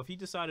 You know, if he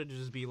decided to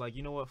just be like,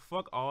 you know what,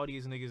 fuck all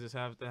these niggas that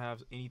have to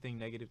have anything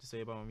negative to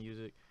say about my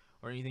music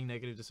or anything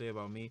negative to say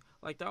about me,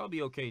 like that would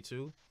be okay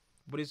too.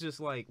 But it's just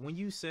like when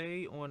you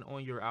say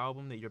on your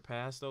album that you're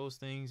past those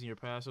things and you're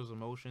past those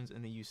emotions,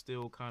 and then you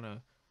still kind of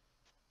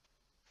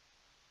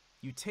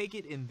you take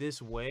it in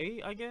this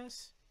way, I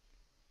guess.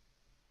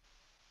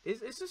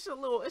 It's just a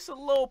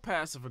little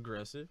passive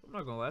aggressive. I'm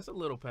not gonna lie, it's a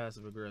little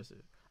passive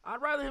aggressive.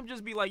 I'd rather him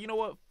just be like, you know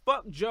what,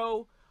 fuck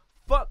Joe,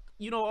 fuck,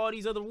 you know, all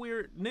these other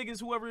weird niggas,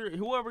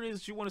 whoever it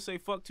is you want to say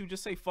fuck to,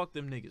 just say fuck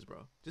them niggas,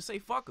 bro. Just say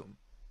fuck them.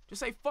 Just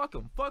say fuck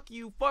them. Fuck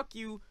you.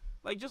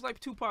 Like just like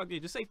Tupac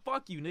did. Just say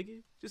fuck you,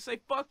 nigga. Just say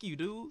fuck you,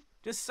 dude.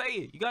 Just say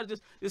it. You gotta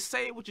just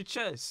say it with your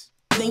chest.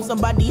 Name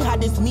somebody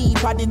hot as me,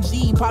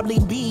 Prodigy, probably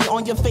be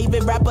on your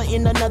favorite rapper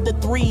in another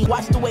 3.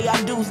 Watch the way I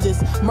do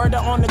this, murder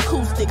on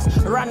acoustics,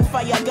 run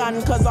fire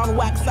gun, cause on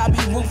wax I be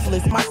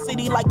ruthless. My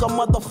city like a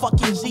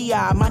motherfucking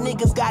GI, my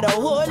niggas got a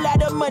whole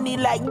lot of money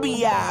like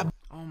B.I.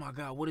 Oh my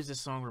god, what does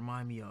this song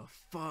remind me of?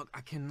 Fuck,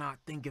 I cannot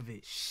think of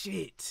it.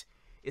 Shit.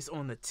 It's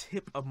on the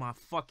tip of my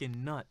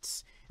fucking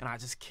nuts, and I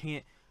just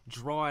can't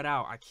draw it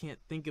out. I can't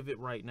think of it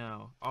right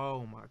now.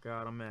 Oh my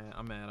god, I'm mad.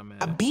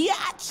 A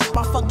biatch,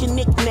 my fucking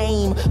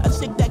nickname. A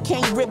chick that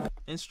can't rip.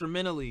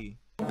 Instrumentally.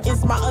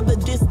 It's my other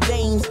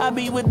disdains. I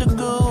be with the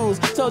ghouls.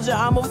 Told ya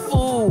I'm a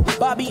fool.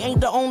 Bobby ain't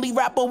the only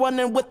rapper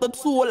running with the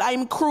tool.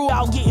 I'm crew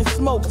out getting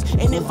smoked.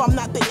 And if I'm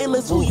not the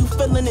illest, who you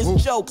feeling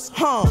is jokes,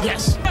 huh?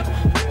 Yes.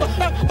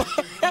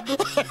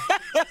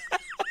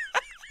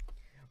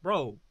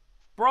 Bro.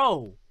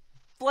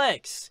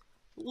 Flex.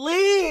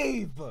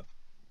 Leave.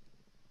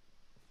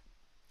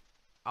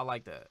 I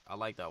like that. I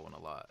like that one a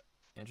lot.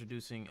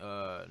 Introducing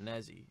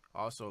Nezzy,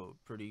 also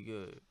pretty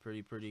good.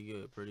 Pretty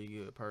good.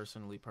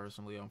 Personally,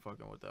 I'm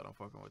fucking with that.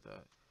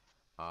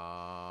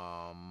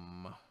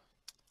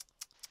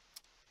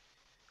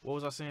 What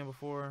was I saying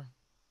before?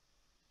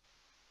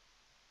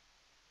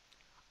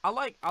 I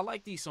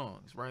like these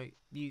songs, right?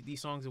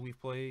 These songs that we've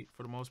played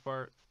for the most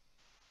part.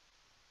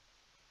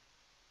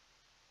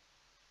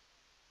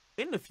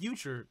 in the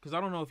future, because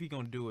I don't know if he's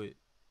gonna do it.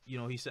 You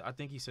know, he said, I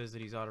think he says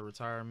that he's out of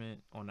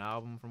retirement on the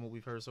album from what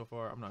we've heard so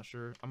far. I'm not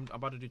sure. I'm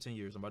about to do 10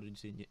 years. I'm about to do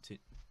 10.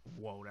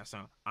 Whoa, that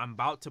sound. I'm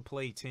about to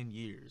play 10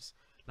 years,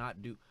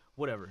 not do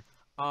whatever.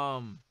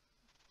 I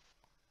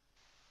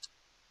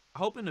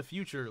hope in the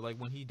future, like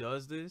when he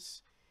does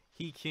this,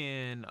 he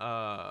can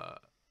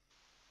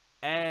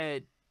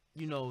add,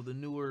 you know, the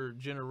newer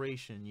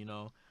generation. You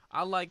know,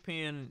 I like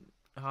paying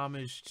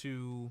homage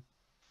to,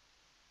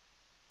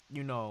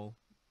 you know,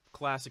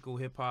 classical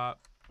hip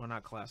hop. Well,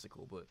 not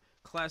classical, but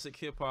classic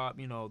hip hop,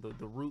 you know,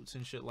 the roots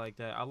and shit like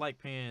that. I like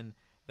paying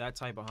that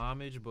type of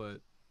homage,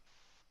 but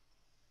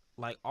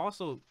like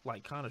also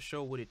like kind of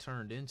show what it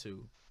turned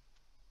into.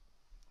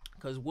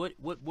 Cause what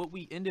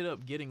we ended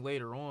up getting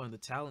later on, the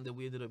talent that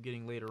we ended up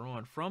getting later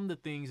on from the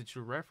things that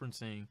you're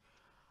referencing,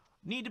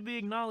 need to be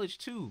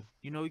acknowledged too.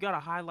 You know, you gotta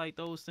highlight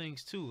those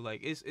things too. Like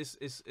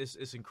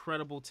it's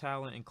incredible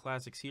talent and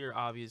classics here,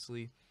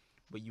 obviously,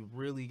 but you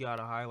really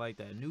gotta highlight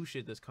that new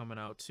shit that's coming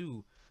out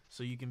too.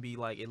 So you can be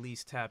like at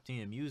least tapped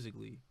in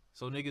musically.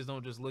 So niggas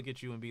don't just look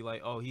at you and be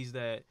like, oh, he's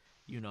that,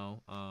 you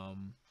know,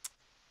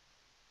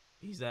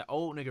 he's that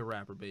old nigga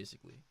rapper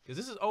basically. Cause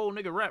this is old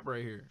nigga rap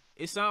right here.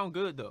 It sound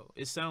good though.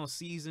 It sounds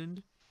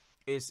seasoned.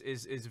 It's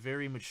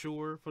very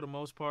mature for the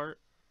most part.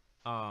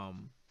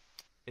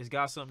 It's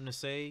got something to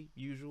say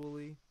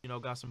usually. You know,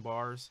 got some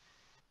bars.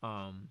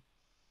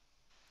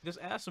 Just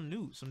add some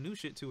new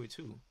shit to it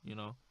too. You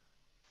know,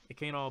 it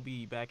can't all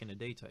be back in the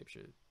day type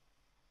shit.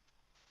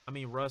 I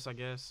mean, Russ, I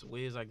guess,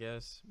 Wiz, I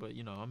guess, but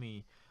you know, I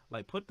mean,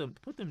 like put them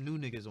new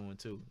niggas on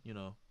too. You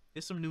know,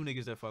 it's some new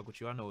niggas that fuck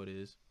with you. I know it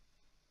is.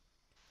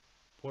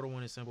 Portal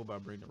 1 is simple by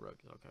Brendan Ruck.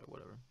 Okay,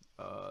 whatever.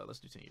 Let's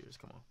do 10 years.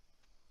 Come on.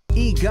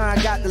 Egon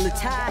got the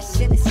Latai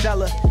shit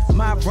seller.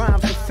 My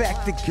rhymes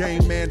affect the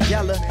game,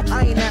 Mandela.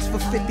 I ain't asked for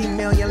 50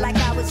 million like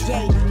I was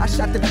Jay. I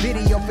shot the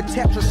video for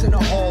Tetris in the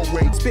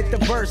hallway. Spit the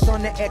verse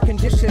on the air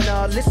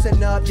conditioner.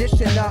 Listen up,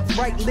 dishing up.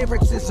 Right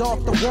lyrics is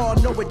off the wall,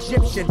 no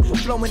Egyptian.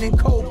 Flowing in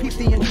code, peep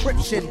the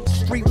encryption.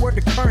 Street word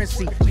to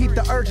currency, peep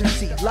the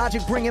urgency.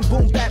 Logic bringing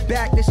boom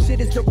back. This shit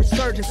is the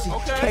resurgency.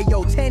 Okay.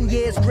 KO 10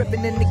 years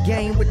gripping in the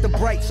game with the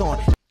brights on.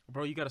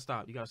 Bro, you gotta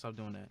stop. You gotta stop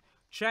doing that.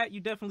 Chat, you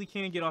definitely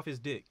can get off his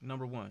dick,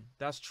 number one.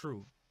 That's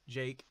true,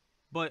 Jake.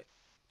 But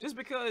just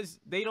because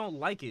they don't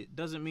like it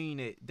doesn't mean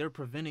that they're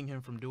preventing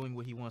him from doing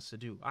what he wants to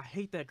do. I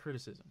hate that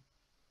criticism.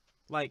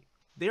 Like,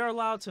 they're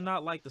allowed to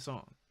not like the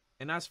song,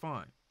 and that's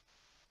fine.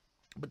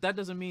 But that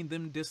doesn't mean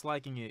them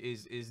disliking it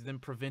is them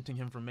preventing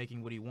him from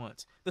making what he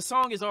wants. The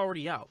song is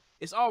already out.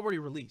 It's already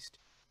released.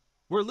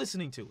 We're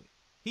listening to it.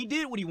 He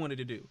did what he wanted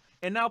to do.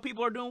 And now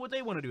people are doing what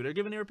they want to do. They're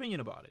giving their opinion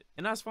about it.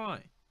 And that's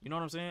fine. You know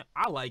what I'm saying?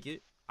 I like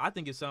it. I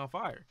think it sound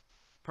fire,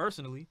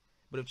 personally.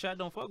 But if chat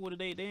don't fuck with it,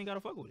 they ain't gotta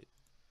fuck with it.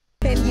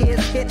 10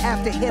 years hit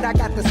after hit, I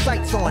got the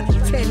sights on.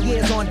 10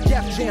 years on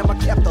Def Jam, I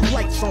kept the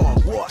lights on.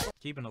 What?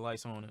 Keeping the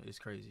lights on is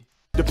crazy.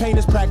 The pain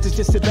is practice,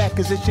 just sit back,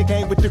 cause this shit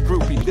came with the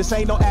groupie. This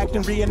ain't no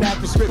acting,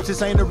 reenacting scripts,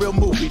 this ain't a real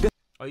movie.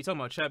 Oh, you talking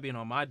about chat being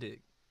on my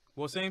dick?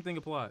 Well, same thing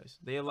applies.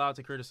 They allowed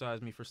to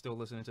criticize me for still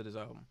listening to this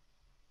album.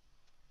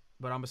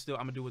 But I'm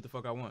gonna do what the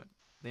fuck I want.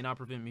 They not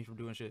prevent me from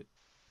doing shit.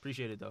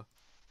 Appreciate it though.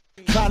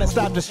 Trying to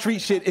stop the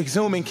street shit,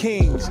 exhuming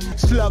kings,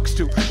 slugs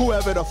to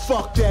whoever the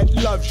fuck that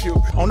loves you.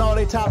 On all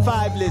their top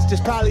 5 lists, it's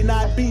probably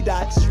not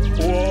B-Dots.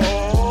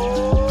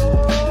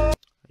 Whoa.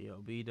 Yo,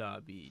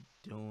 B-Dot be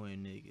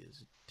doing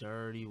niggas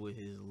dirty with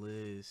his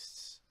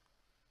lists.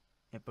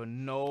 And for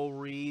no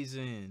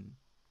reason.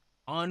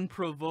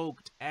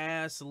 Unprovoked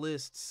ass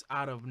lists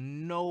out of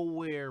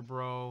nowhere,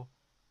 bro.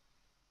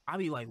 I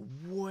be like,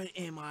 what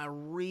am I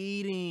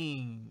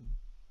reading?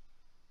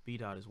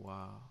 B-Dot is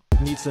wild.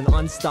 Meets an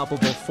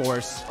unstoppable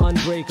force,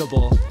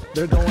 unbreakable.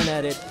 They're going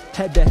at it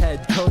head to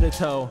head, toe to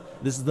toe.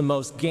 This is the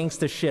most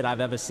gangsta shit I've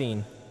ever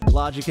seen.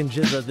 Logic and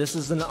Jizza, this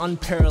is an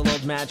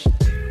unparalleled match.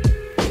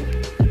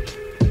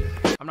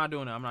 I'm not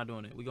doing it. I'm not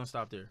doing it. We gonna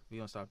stop there. We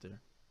gonna stop there.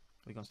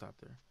 We gonna stop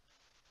there.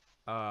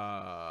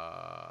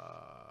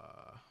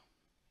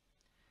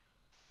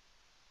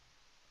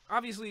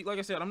 Obviously, like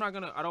I said,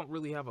 I don't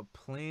really have a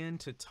plan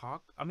to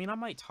talk. I mean, I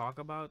might talk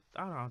about.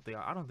 I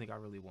don't think I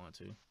really want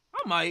to.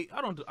 I might.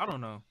 I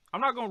don't know.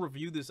 I'm not gonna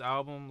review this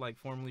album, like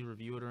formally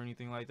review it or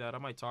anything like that. I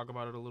might talk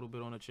about it a little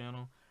bit on the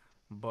channel,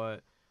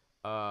 but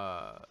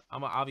I'm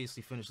gonna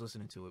obviously finish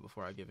listening to it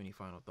before I give any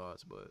final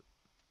thoughts. But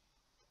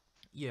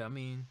yeah, I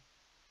mean,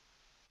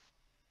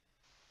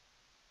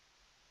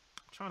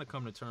 I'm trying to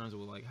come to terms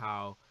with like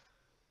how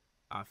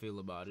I feel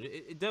about it.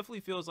 It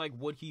definitely feels like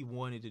what he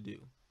wanted to do.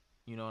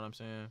 You know what I'm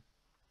saying?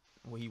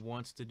 What he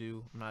wants to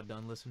do. I'm not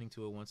done listening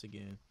to it once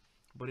again,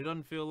 but it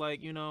doesn't feel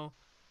like, you know,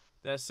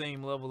 that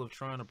same level of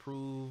trying to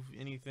prove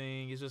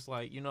anything. It's just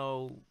like, you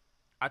know,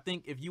 I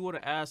think if you would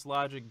have asked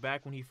Logic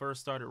back when he first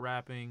started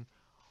rapping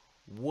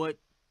what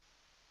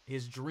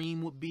his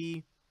dream would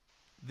be,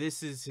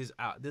 this is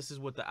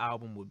what the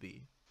album would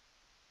be.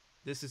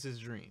 This is his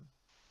dream,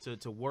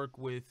 to work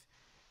with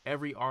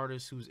every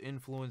artist who's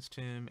influenced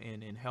him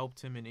and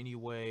helped him in any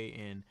way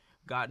and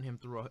gotten him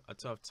through a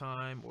tough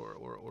time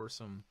or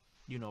some,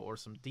 you know, or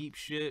some deep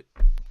shit.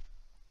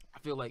 I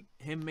feel like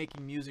him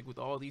making music with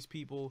all these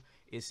people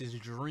is his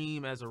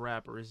dream as a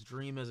rapper, his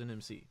dream as an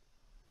MC.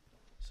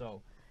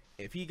 So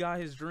if he got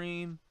his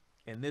dream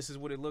and this is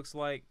what it looks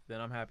like, then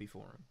I'm happy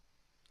for him.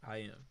 I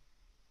am.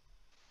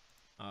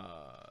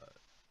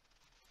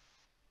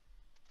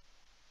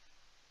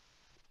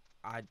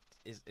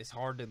 It's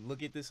hard to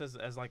look at this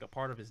as like a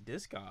part of his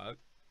discog,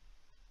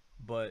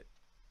 but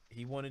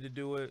he wanted to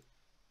do it.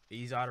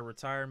 He's out of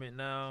retirement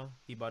now.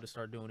 He about to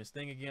start doing his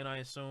thing again, I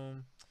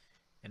assume.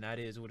 And that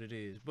is what it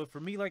is. But for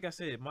me, like I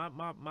said,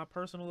 my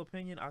personal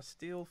opinion, I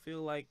still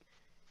feel like,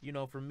 you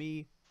know, for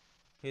me,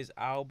 his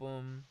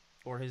album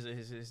or his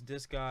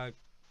discog,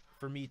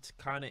 for me,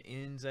 kind of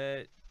ends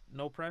at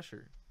No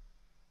Pressure.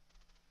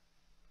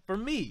 For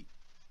me.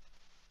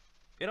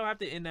 It don't have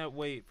to end that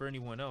way for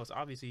anyone else.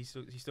 Obviously, he's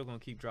still gonna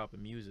keep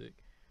dropping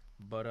music.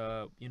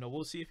 But you know,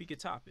 we'll see if he can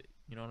top it.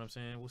 You know what I'm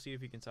saying? We'll see if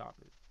he can top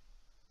it.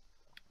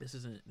 This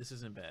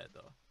isn't bad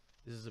though.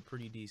 This is a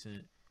pretty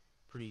decent,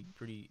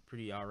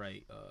 pretty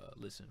alright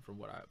listen from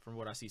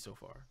what I see so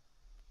far.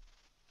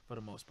 For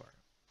the most part.